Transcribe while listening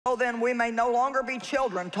So then we may no longer be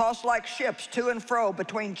children, tossed like ships to and fro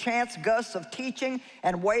between chance gusts of teaching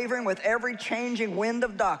and wavering with every changing wind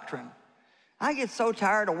of doctrine. I get so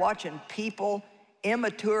tired of watching people,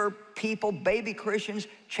 immature people, baby Christians,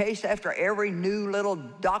 chase after every new little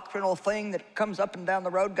doctrinal thing that comes up and down the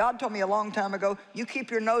road. God told me a long time ago, you keep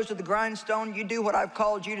your nose to the grindstone, you do what I've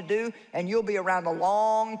called you to do, and you'll be around a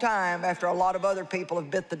long time after a lot of other people have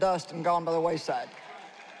bit the dust and gone by the wayside.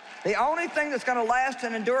 The only thing that's going to last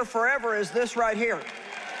and endure forever is this right here.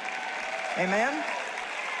 Amen?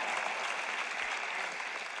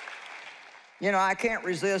 You know, I can't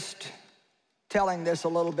resist telling this a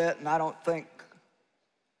little bit, and I don't think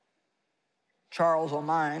Charles will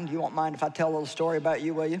mind. You won't mind if I tell a little story about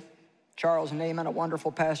you, will you? Charles Neiman, a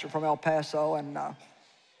wonderful pastor from El Paso, and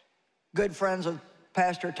good friends of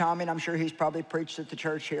Pastor Tommy, and I'm sure he's probably preached at the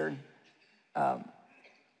church here.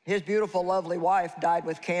 His beautiful, lovely wife died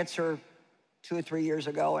with cancer 2 or 3 years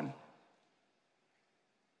ago, and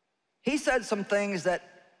he said some things that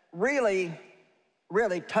really,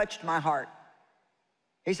 really touched my heart.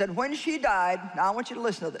 He said, when she died, now I want you to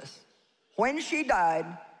listen to this. When she died,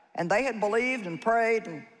 and they had believed and prayed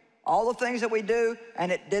and all the things that we do,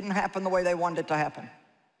 and it didn't happen the way they wanted it to happen.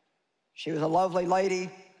 She was a lovely lady.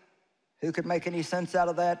 Who could make any sense out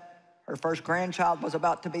of that? Her first grandchild was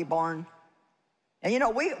about to be born. And you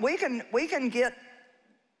know, we can get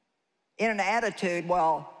in an attitude,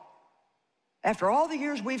 well, after all the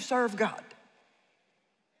years we've served God,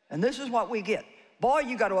 and this is what we get. Boy,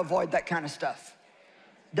 you got to avoid that kind of stuff.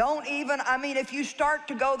 Don't even, I mean, if you start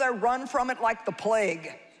to go there, run from it like the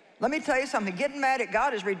plague. Let me tell you something, getting mad at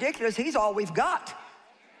God is ridiculous. He's all we've got.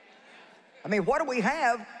 I mean, what do we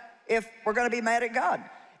have if we're going to be mad at God?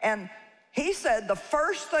 And he said the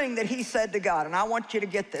first thing that he said to God, and I want you to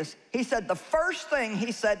get this, he said the first thing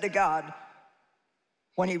he said to God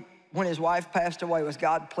when his wife passed away was,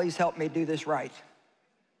 God, please help me do this right.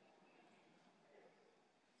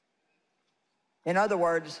 In other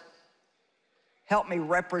words, help me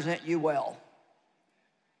represent you well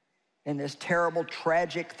in this terrible,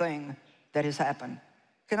 tragic thing that has happened.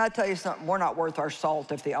 Can I tell you something? We're not worth our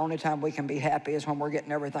salt if the only time we can be happy is when we're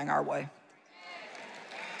getting everything our way.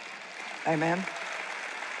 Amen.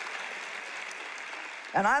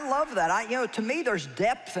 And I love that. You know, to me, there's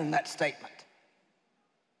depth in that statement.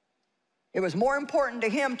 It was more important to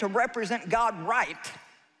him to represent God right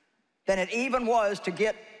than it even was to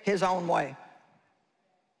get his own way.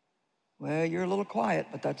 Well, you're a little quiet,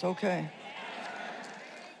 but that's okay.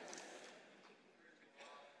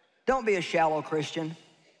 Don't be a shallow Christian.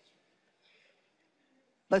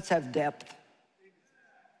 Let's have depth.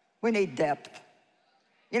 We need depth.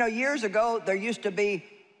 You know, years ago, there used to be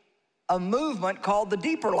a movement called the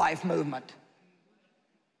Deeper Life movement.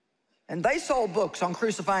 And they sold books on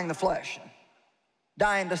crucifying the flesh, and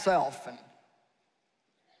dying to self. And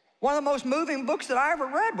one of the most moving books that I ever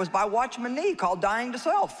read was by Watchman Nee called Dying to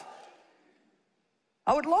Self.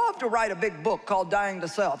 I would love to write a big book called Dying to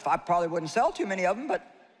Self. I probably wouldn't sell too many of them, but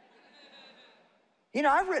you know,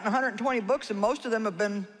 I've written 120 books, and most of them have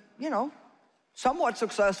been, you know, somewhat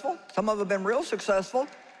successful. Some of them have been real successful.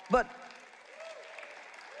 But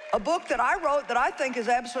a book that I wrote that I think is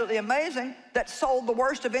absolutely amazing, that sold the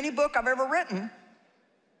worst of any book I've ever written,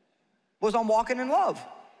 was on walking in love.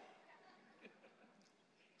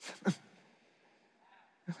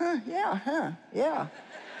 Yeah.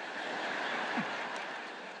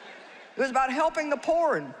 It was about helping the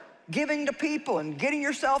poor and giving to people and getting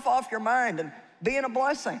yourself off your mind and being a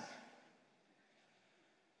blessing.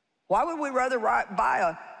 Why would we rather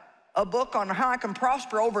buy a book on how I can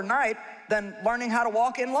prosper overnight than learning how to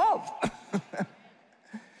walk in love?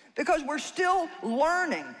 Because we're still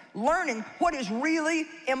learning what is really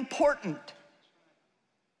important.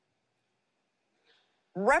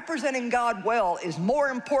 Representing God well is more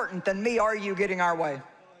important than me or you getting our way.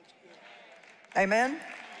 Amen?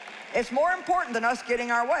 It's more important than us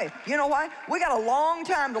getting our way. You know why? We got a long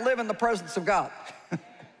time to live in the presence of God.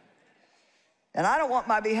 And I don't want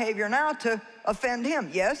my behavior now to offend him.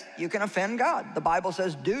 Yes, you can offend God. The Bible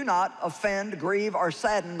says, do not offend, grieve, or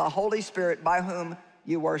sadden the Holy Spirit by whom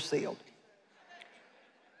you were sealed.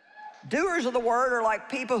 Doers of the word are like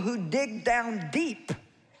people who dig down deep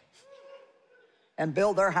and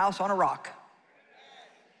build their house on a rock.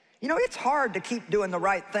 You know, it's hard to keep doing the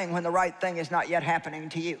right thing when the right thing is not yet happening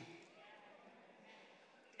to you.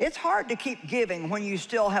 It's hard to keep giving when you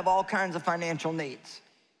still have all kinds of financial needs.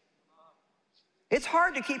 It's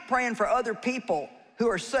hard to keep praying for other people who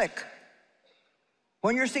are sick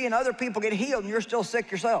when you're seeing other people get healed and you're still sick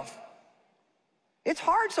yourself. It's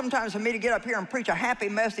hard sometimes for me to get up here and preach a happy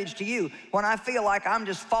message to you when I feel like I'm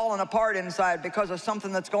just falling apart inside because of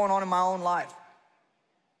something that's going on in my own life.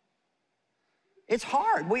 It's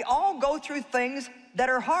hard. We all go through things that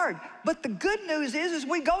are hard. But the good news is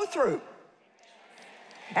we go through.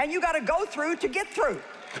 And you got to go through to get through.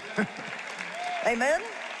 Amen?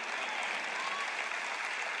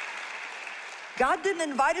 God didn't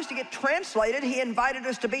invite us to get translated. He invited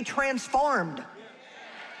us to be transformed.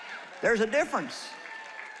 There's a difference.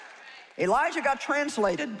 Elijah got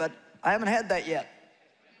translated, but I haven't had that yet.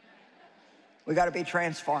 We got to be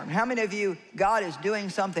transformed. How many of you, God is doing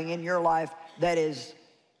something in your life that is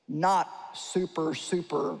not super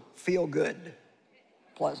feel good,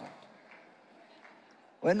 pleasant?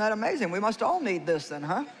 Well, isn't that amazing? We must all need this then,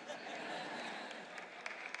 huh?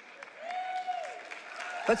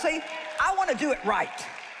 But see, I want to do it right.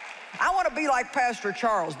 I want to be like Pastor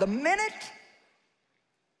Charles. The minute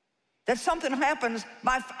that something happens,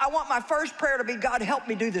 I want my first prayer to be, God, help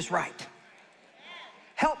me do this right.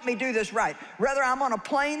 Help me do this right. Whether I'm on a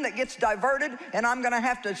plane that gets diverted and I'm going to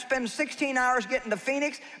have to spend 16 hours getting to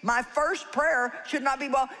Phoenix, my first prayer should not be,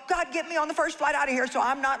 well, God, get me on the first flight out of here so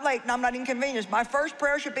I'm not late and I'm not inconvenienced. My first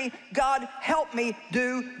prayer should be, God, help me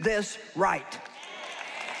do this right.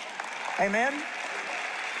 Amen?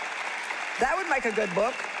 That would make a good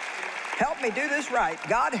book. Help me do this right.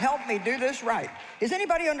 God, help me do this right. Is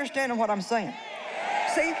anybody understanding what I'm saying?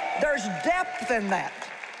 See, there's depth in that.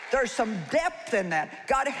 There's some depth in that.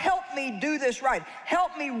 God, help me do this right.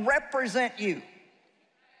 Help me represent you.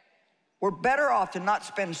 We're better off to not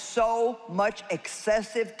spend so much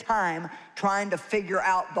excessive time trying to figure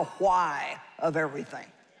out the why of everything.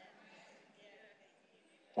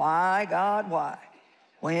 Why, God, why?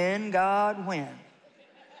 When, God, when?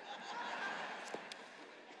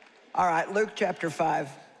 All right, Luke chapter 5.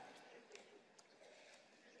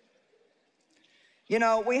 You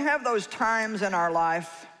know, we have those times in our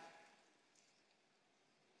life,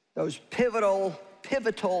 those pivotal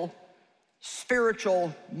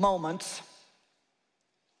spiritual moments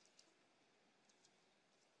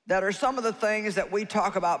that are some of the things that we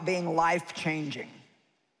talk about being life-changing.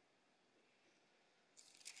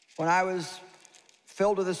 When I was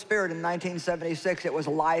filled with the Spirit in 1976, it was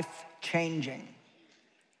life-changing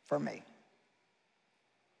for me.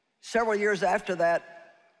 Several years after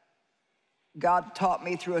that, God taught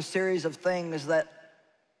me through a series of things that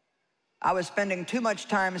I was spending too much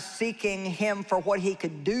time seeking Him for what He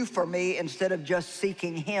could do for me instead of just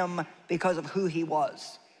seeking Him because of who He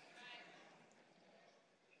was.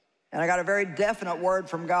 And I got a very definite word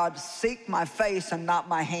from God, seek my face and not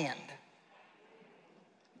my hand.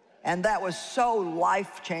 And that was so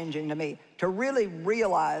life-changing to me, to really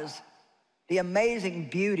realize the amazing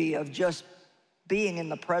beauty of just being in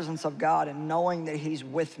the presence of God and knowing that He's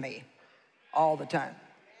with me all the time.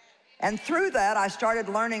 And through that, I started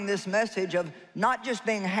learning this message of not just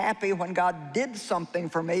being happy when God did something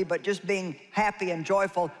for me, but just being happy and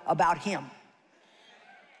joyful about Him.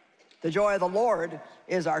 The joy of the Lord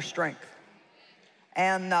is our strength.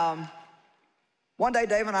 And one day,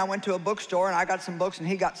 Dave and I went to a bookstore, and I got some books, and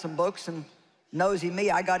he got some books, and nosy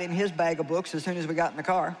me, I got in his bag of books as soon as we got in the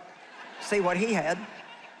car, see what he had.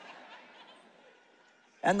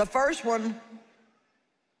 And the first one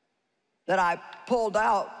that I pulled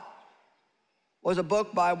out was a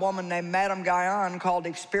book by a woman named Madame Guyon called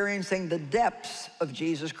Experiencing the Depths of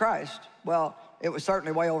Jesus Christ. Well, it was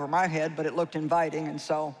certainly way over my head, but it looked inviting, and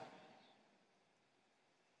so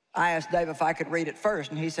I asked Dave if I could read it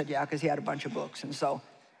first, and he said yeah, because he had a bunch of books. And so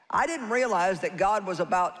I didn't realize that God was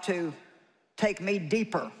about to take me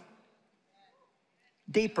deeper.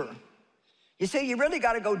 Deeper. You see, you really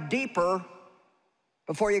got to go deeper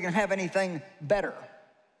before you can have anything better.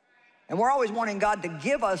 And we're always wanting God to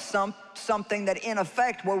give us something that in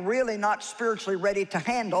effect we're really not spiritually ready to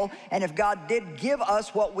handle. And if God did give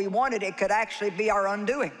us what we wanted, it could actually be our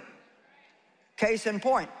undoing. Case in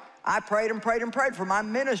point, I prayed and prayed and prayed for my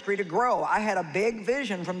ministry to grow. I had a big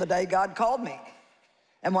vision from the day God called me.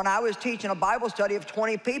 And when I was teaching a Bible study of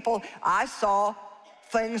 20 people, I saw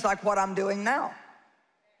things like what I'm doing now.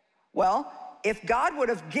 Well, if God would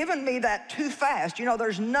have given me that too fast, you know,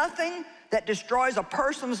 there's nothing that destroys a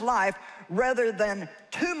person's life rather than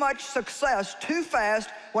too much success too fast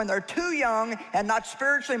when they're too young and not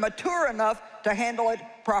spiritually mature enough to handle it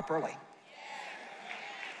properly.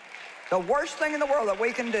 The worst thing in the world that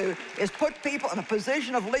we can do is put people in a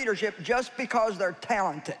position of leadership just because they're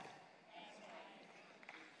talented.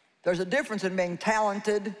 There's a difference in being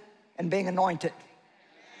talented and being anointed.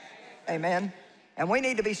 Amen. And we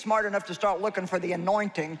need to be smart enough to start looking for the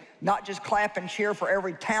anointing, not just clap and cheer for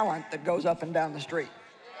every talent that goes up and down the street.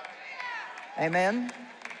 Amen?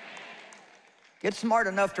 Get smart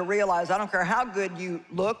enough to realize I don't care how good you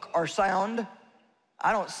look or sound,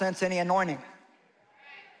 I don't sense any anointing.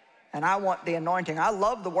 And I want the anointing. I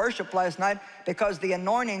loved the worship last night because the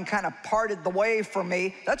anointing kind of parted the way for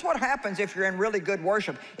me. That's what happens if you're in really good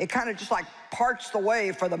worship. It kind of just like parts the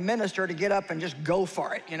way for the minister to get up and just go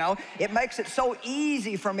for it, you know? It makes it so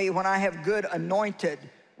easy for me when I have good anointed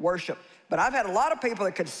worship. But I've had a lot of people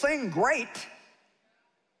that could sing great,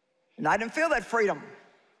 and I didn't feel that freedom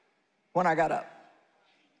when I got up.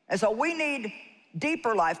 And so we need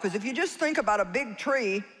deeper life, because if you just think about a big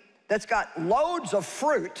tree that's got loads of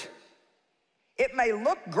fruit, it may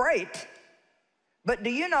look great, but do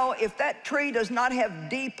you know if that tree does not have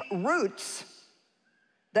deep roots,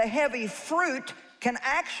 the heavy fruit can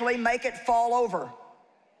actually make it fall over?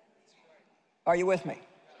 Are you with me?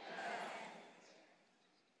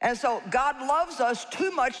 And so God loves us too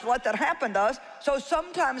much to let that happen to us, so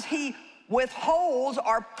sometimes He withholds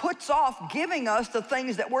or puts off giving us the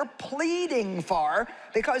things that we're pleading for,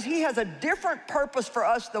 because He has a different purpose for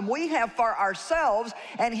us than we have for ourselves,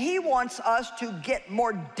 and He wants us to get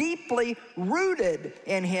more deeply rooted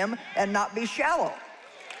in Him and not be shallow.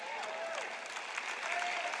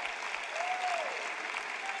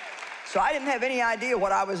 So I didn't have any idea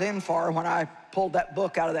what I was in for when I pulled that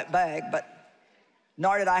book out of that bag, but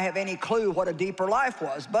nor did I have any clue what a deeper life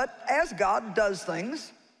was. But as God does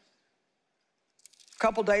things, a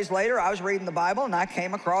couple days later, I was reading the Bible, and I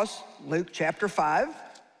came across Luke chapter 5.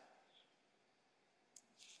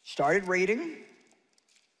 Started reading.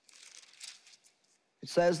 It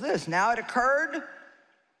says this: now it occurred,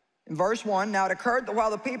 in verse 1, now it occurred that while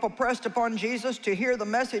the people pressed upon Jesus to hear the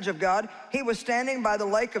message of God, He was standing by the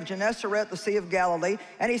lake of Gennesaret, the Sea of Galilee,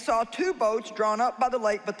 and He saw two boats drawn up by the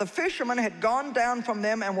lake, but the fishermen had gone down from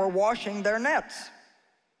them and were washing their nets.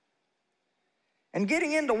 And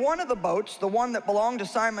getting into one of the boats, the one that belonged to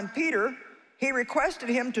Simon Peter, He requested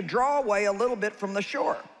him to draw away a little bit from the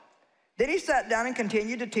shore. Then He sat down and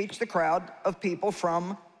continued to teach the crowd of people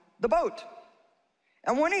from the boat.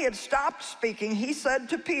 And when He had stopped speaking, He said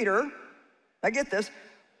to Peter, now get this,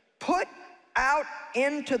 put out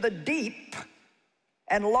into the deep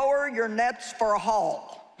and lower your nets for a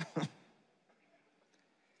haul.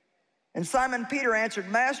 And Simon Peter answered,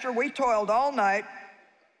 Master, we toiled all night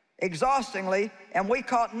exhaustingly, and we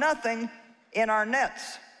caught nothing in our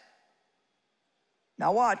nets.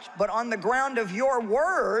 Now watch, but on the ground of your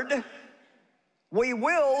word, we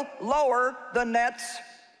will lower the nets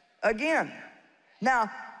again.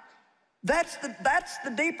 Now, that's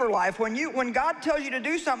the deeper life. When God tells you to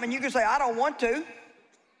do something, you can say, I don't want to.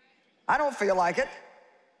 I don't feel like it.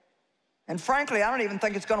 And frankly, I don't even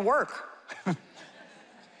think it's going to work.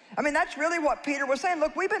 I mean, that's really what Peter was saying.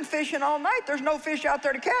 Look, we've been fishing all night. There's no fish out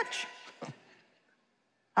there to catch.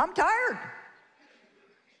 I'm tired.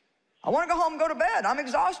 I want to go home and go to bed. I'm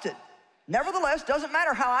exhausted. Nevertheless, doesn't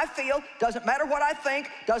matter how I feel, doesn't matter what I think,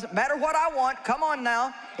 doesn't matter what I want. Come on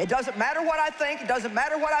now. It doesn't matter what I think, it doesn't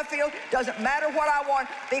matter what I feel, doesn't matter what I want,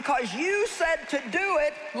 because you said to do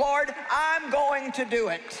it, Lord, I'm going to do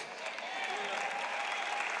it.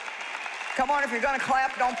 Come on, if you're going to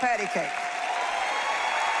clap, don't patty cake.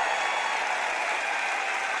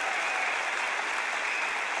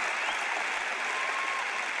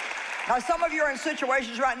 Now, some of you are in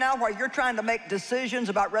situations right now where you're trying to make decisions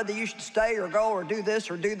about whether you should stay or go or do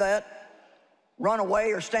this or do that, run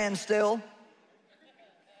away or stand still.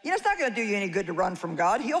 You know, it's not going to do you any good to run from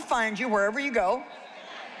God. He'll find you wherever you go.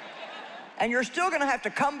 And you're still going to have to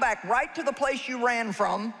come back right to the place you ran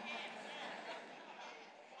from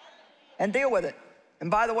and deal with it.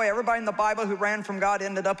 And by the way, everybody in the Bible who ran from God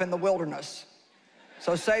ended up in the wilderness.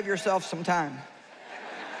 So save yourself some time.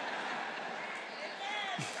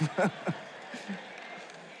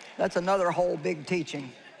 That's another whole big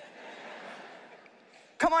teaching.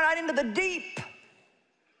 Come on out into the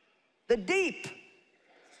deep,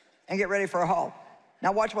 and get ready for a haul.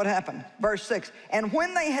 Now watch what happened. Verse 6, and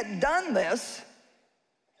when they had done this,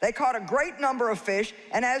 they caught a great number of fish,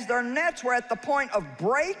 and as their nets were at the point of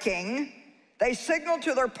breaking, they signaled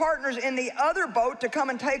to their partners in the other boat to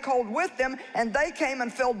come and take hold with them, and they came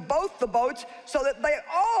and filled both the boats so that they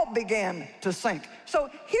all began to sink.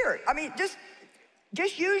 So here, I mean, just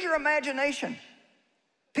use your imagination.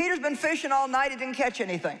 Peter's been fishing all night, he didn't catch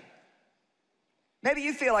anything. Maybe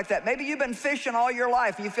you feel like that. Maybe you've been fishing all your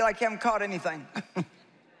life and you feel like you haven't caught anything.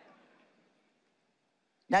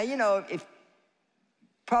 Now, you know,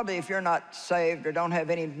 probably if you're not saved or don't have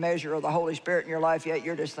any measure of the Holy Spirit in your life yet,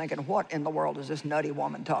 you're just thinking, what in the world is this nutty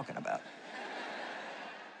woman talking about?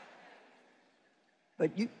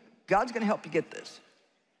 But God's going to help you get this.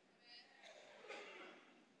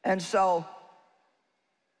 And so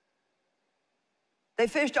They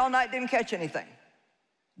fished all night, didn't catch anything.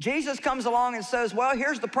 Jesus comes along and says, well,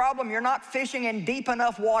 here's the problem. You're not fishing in deep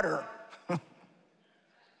enough water.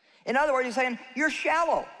 In other words, he's saying, you're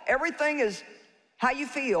shallow. Everything is how you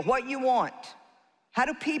feel, what you want. How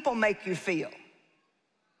do people make you feel?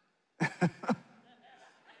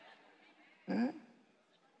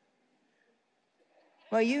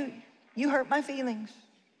 Well, you hurt my feelings.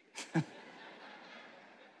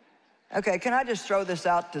 Okay, can I just throw this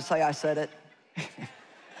out to say I said it?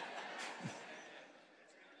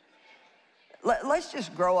 Let's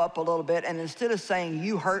just grow up a little bit, and instead of saying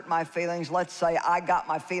you hurt my feelings, let's say I got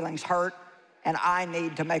my feelings hurt and I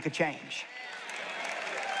need to make a change.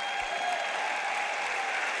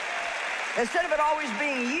 Instead of it always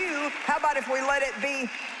being you, how about if we let it be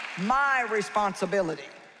my responsibility?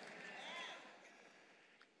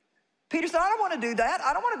 Peter said, I don't want to do that.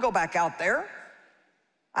 I don't want to go back out there.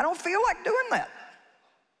 I don't feel like doing that.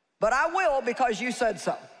 But I will because you said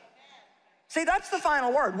so. See, that's the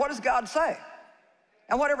final word. What does God say?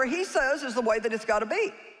 And whatever he says is the way that it's got to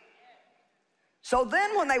be. So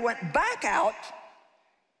then when they went back out,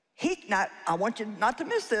 I want you not to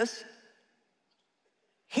miss this,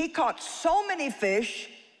 he caught so many fish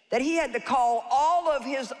that he had to call all of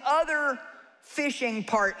his other fishing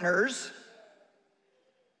partners.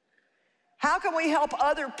 How can we help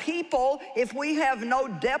other people if we have no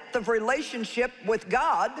depth of relationship with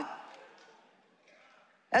God?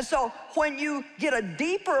 And so when you get a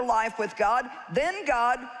deeper life with God, then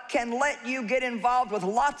God can let you get involved with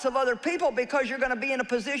lots of other people because you're going to be in a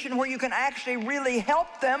position where you can actually really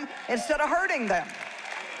help them instead of hurting them.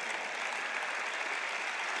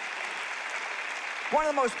 One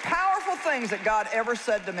of the most powerful things that God ever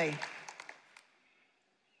said to me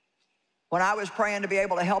when I was praying to be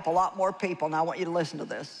able to help a lot more people, and I want you to listen to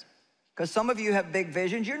this, because some of you have big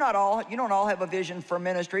visions. You don't all have a vision for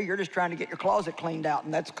ministry. You're just trying to get your closet cleaned out,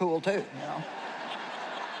 and that's cool too, you know.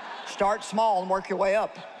 Start small and work your way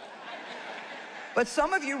up. But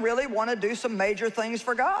some of you really want to do some major things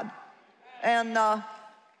for God. And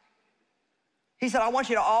he said, I want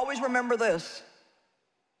you to always remember this.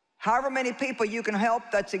 However many people you can help,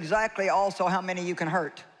 that's exactly also how many you can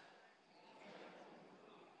hurt.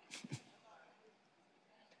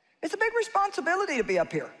 It's a big responsibility to be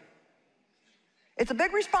up here. It's a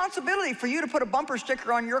big responsibility for you to put a bumper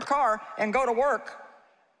sticker on your car and go to work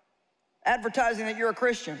advertising that you're a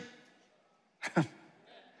Christian.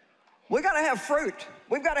 We got to have fruit.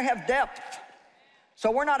 We've got to have depth.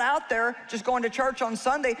 So we're not out there just going to church on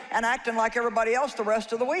Sunday and acting like everybody else the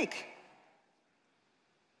rest of the week.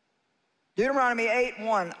 Deuteronomy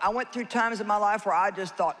 8:1, I went through times in my life where I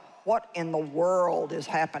just thought, what in the world is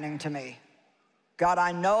happening to me? God,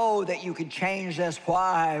 I know that you could change this.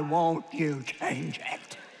 Why won't you change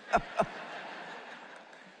it?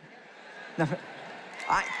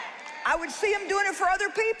 I would see him doing it for other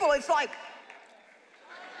people. It's like,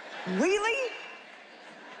 really?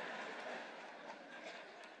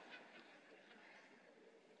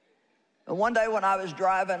 And one day when I was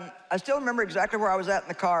driving, I still remember exactly where I was at in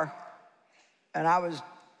the car. And I was,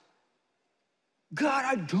 God,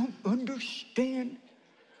 I don't understand.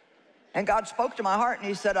 And God spoke to my heart and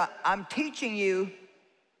he said, I'm teaching you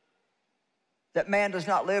that man does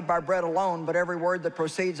not live by bread alone, but every word that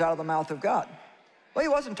proceeds out of the mouth of God. Well, he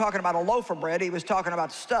wasn't talking about a loaf of bread. He was talking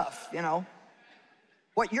about stuff, you know.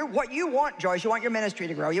 What you want, Joyce, you want your ministry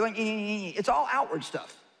to grow. It's all outward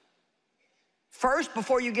stuff. First,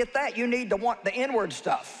 before you get that, you need to want the inward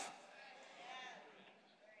stuff.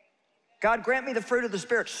 God, grant me the fruit of the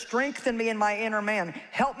Spirit. Strengthen me in my inner man.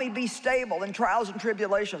 Help me be stable in trials and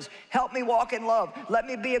tribulations. Help me walk in love. Let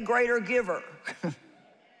me be a greater giver.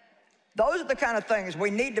 Those are the kind of things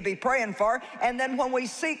we need to be praying for. And then when we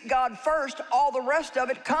seek God first, all the rest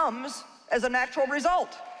of it comes as a natural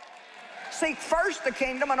result. Seek first the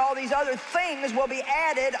kingdom, and all these other things will be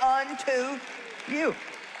added unto you.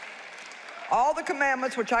 All the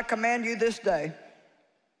commandments which I command you this day,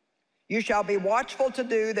 you shall be watchful to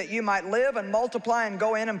do, that you might live and multiply and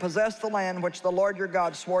go in and possess the land which the Lord your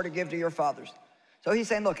God swore to give to your fathers. So he's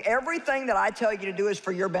saying, look, everything that I tell you to do is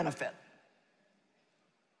for your benefit.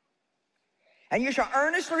 And you shall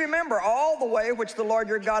earnestly remember all the way which the Lord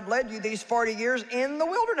your God led you these 40 years in the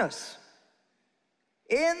wilderness.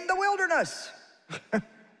 In the wilderness.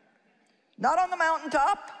 Not on the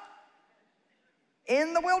mountaintop.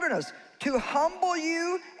 In the wilderness. To humble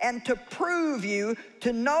you and to prove you,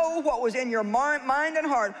 to know what was in your mind and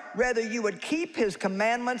heart, whether you would keep his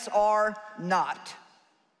commandments or not.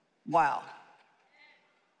 Wow.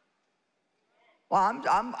 Well,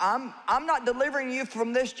 I'm not delivering you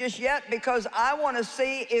from this just yet because I want to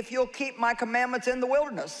see if you'll keep my commandments in the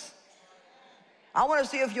wilderness. I want to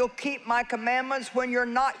see if you'll keep my commandments when you're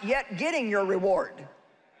not yet getting your reward.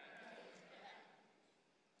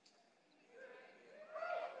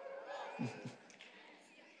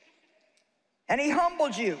 And he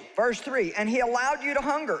humbled you, verse 3, and he allowed you to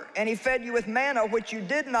hunger, and he fed you with manna, which you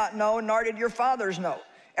did not know, nor did your fathers know.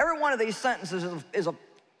 Every one of these sentences is a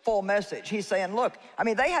full message. He's saying, look, I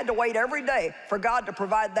mean, they had to wait every day for God to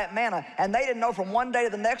provide that manna, and they didn't know from one day to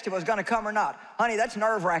the next if it was going to come or not. Honey, that's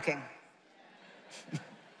nerve-wracking.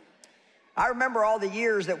 I remember all the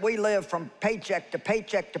years that we lived from paycheck to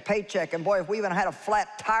paycheck to paycheck, and boy, if we even had a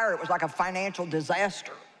flat tire, it was like a financial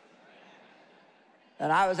disaster.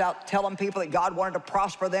 And I was out telling people that God wanted to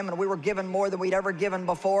prosper them, and we were given more than we'd ever given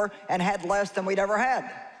before and had less than we'd ever had.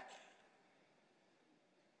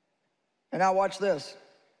 And now watch this.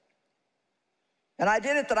 And I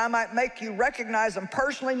did it that I might make you recognize and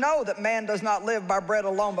personally know that man does not live by bread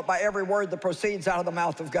alone, but by every word that proceeds out of the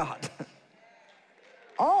mouth of God.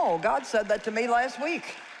 Oh, God said that to me last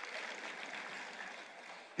week.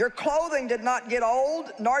 Your clothing did not get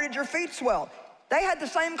old, nor did your feet swell. They had the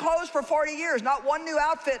same clothes for 40 years, not one new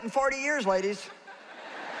outfit in 40 years, ladies.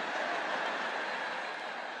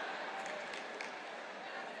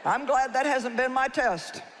 I'm glad that hasn't been my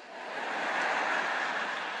test.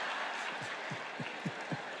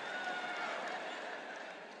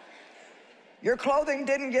 Your clothing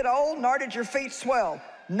didn't get old, nor did your feet swell.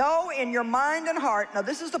 Know in your mind and heart, now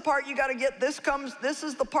this is the part you got to get, this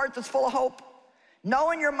is the part that's full of hope.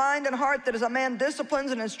 Know in your mind and heart that as a man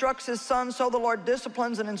disciplines and instructs his son, so the Lord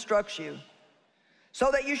disciplines and instructs you.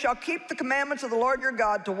 So that you shall keep the commandments of the Lord your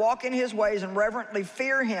God, to walk in his ways and reverently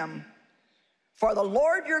fear him. For the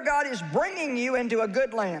Lord your God is bringing you into a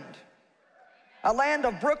good land, a land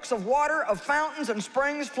of brooks of water, of fountains and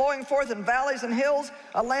springs flowing forth in valleys and hills,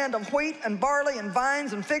 a land of wheat and barley and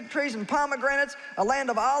vines and fig trees and pomegranates, a land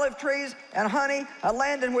of olive trees and honey, a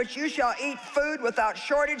land in which you shall eat food without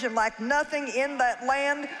shortage and lack nothing in that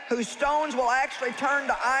land, whose stones will actually turn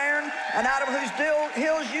to iron, and out of whose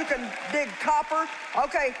hills you can dig copper.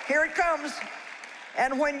 Okay, here it comes.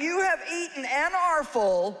 And when you have eaten and are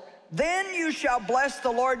full, then you shall bless the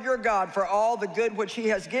Lord your God for all the good which he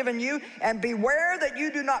has given you, and beware that you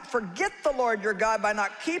do not forget the Lord your God by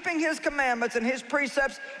not keeping his commandments and his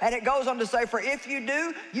precepts. And it goes on to say, for if you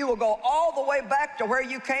do, you will go all the way back to where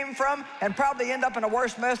you came from and probably end up in a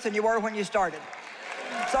worse mess than you were when you started.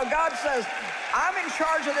 So God says, I'm in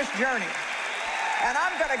charge of this journey, and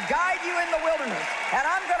I'm going to guide you in the wilderness, and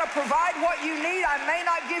I'm going to provide what you need. I may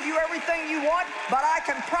not give you everything you want, but I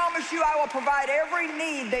can promise you I will provide every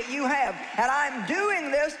need that you have. And I'm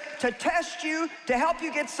doing this to test you, to help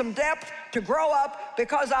you get some depth, to grow up,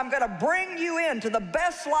 because I'm going to bring you into the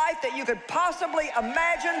best life that you could possibly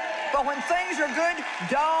imagine. But when things are good,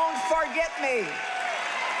 don't forget me.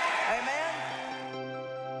 Amen.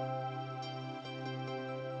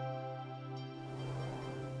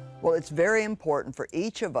 Well, it's very important for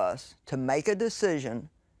each of us to make a decision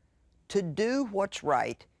to do what's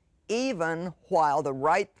right, even while the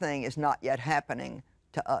right thing is not yet happening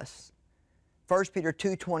to us. 1 Peter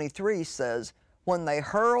 2:23 says, when they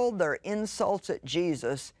hurled their insults at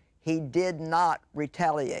Jesus, he did not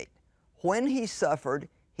retaliate. When he suffered,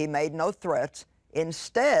 he made no threats.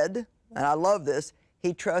 Instead, and I love this,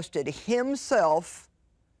 he trusted himself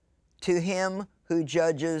to him who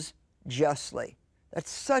judges justly. That's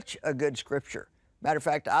such a good scripture. Matter of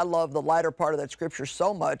fact, I love the latter part of that scripture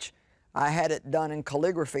so much, I had it done in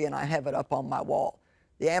calligraphy and I have it up on my wall.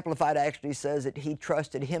 The Amplified actually says that he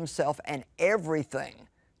trusted himself and everything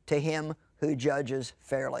to him who judges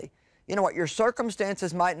fairly. You know what? Your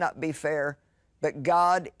circumstances might not be fair, but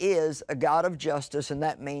God is a God of justice, and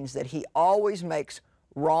that means that he always makes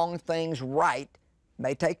wrong things right. It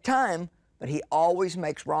may take time, but he always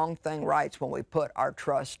makes wrong things right when we put our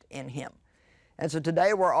trust in him. And so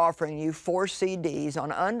today we're offering you 4 CDs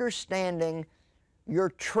on understanding your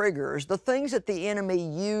triggers, the things that the enemy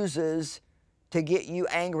uses to get you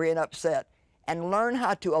angry and upset, and learn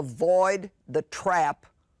how to avoid the trap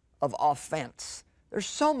of offense. There's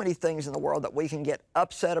so many things in the world that we can get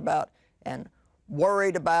upset about and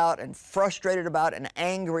worried about and frustrated about and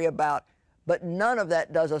angry about, but none of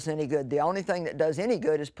that does us any good. The only thing that does any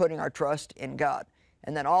good is putting our trust in God.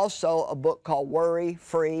 And then also a book called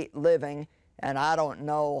Worry-Free Living. And I don't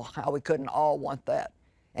know how we couldn't all want that.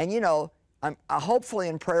 And you know, hopefully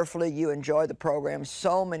and prayerfully you enjoy the program.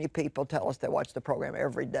 So many people tell us they watch the program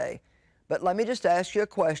every day. But let me just ask you a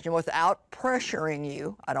question without pressuring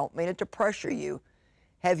you. I don't mean it to pressure you.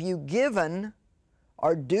 Have you given,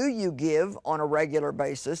 or do you give on a regular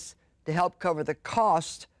basis to help cover the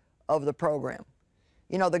cost of the program?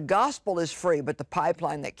 You know, the gospel is free, but the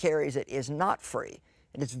pipeline that carries it is not free.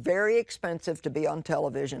 It is very expensive to be on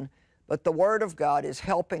television, but the Word of God is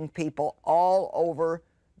helping people all over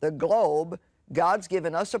the globe. God's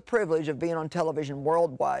given us a privilege of being on television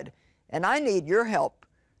worldwide, and I need your help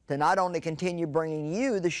to not only continue bringing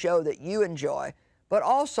you the show that you enjoy, but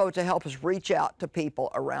also to help us reach out to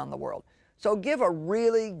people around the world. So give a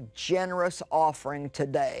really generous offering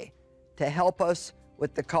today to help us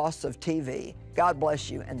with the costs of TV. God bless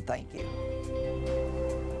you, and thank you.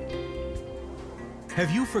 Have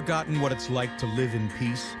you forgotten what it's like to live in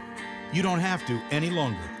peace? You don't have to any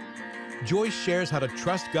longer. Joyce shares how to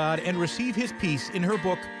trust God and receive His peace in her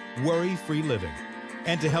book, Worry-Free Living.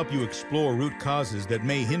 And to help you explore root causes that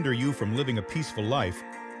may hinder you from living a peaceful life,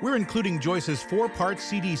 we're including Joyce's 4-part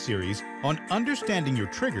CD series on understanding your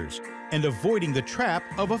triggers and avoiding the trap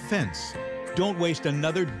of offense. Don't waste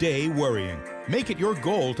another day worrying. Make it your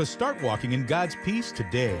goal to start walking in God's peace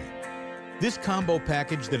today. This combo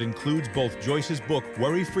package that includes both Joyce's book,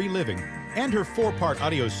 Worry-Free Living, and her 4-part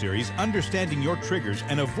audio series, Understanding Your Triggers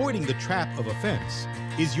and Avoiding the Trap of Offense,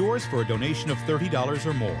 is yours for a donation of $30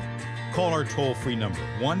 or more. Call our toll-free number,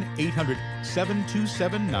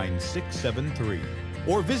 1-800-727-9673,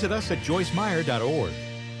 or visit us at joycemeyer.org.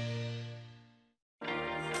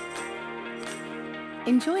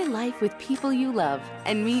 Enjoy life with people you love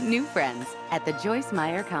and meet new friends at the Joyce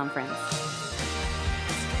Meyer Conference.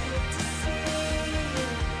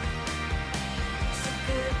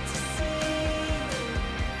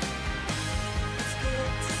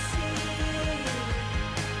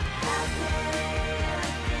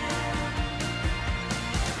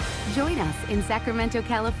 Join us in Sacramento,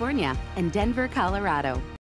 California, and Denver, Colorado.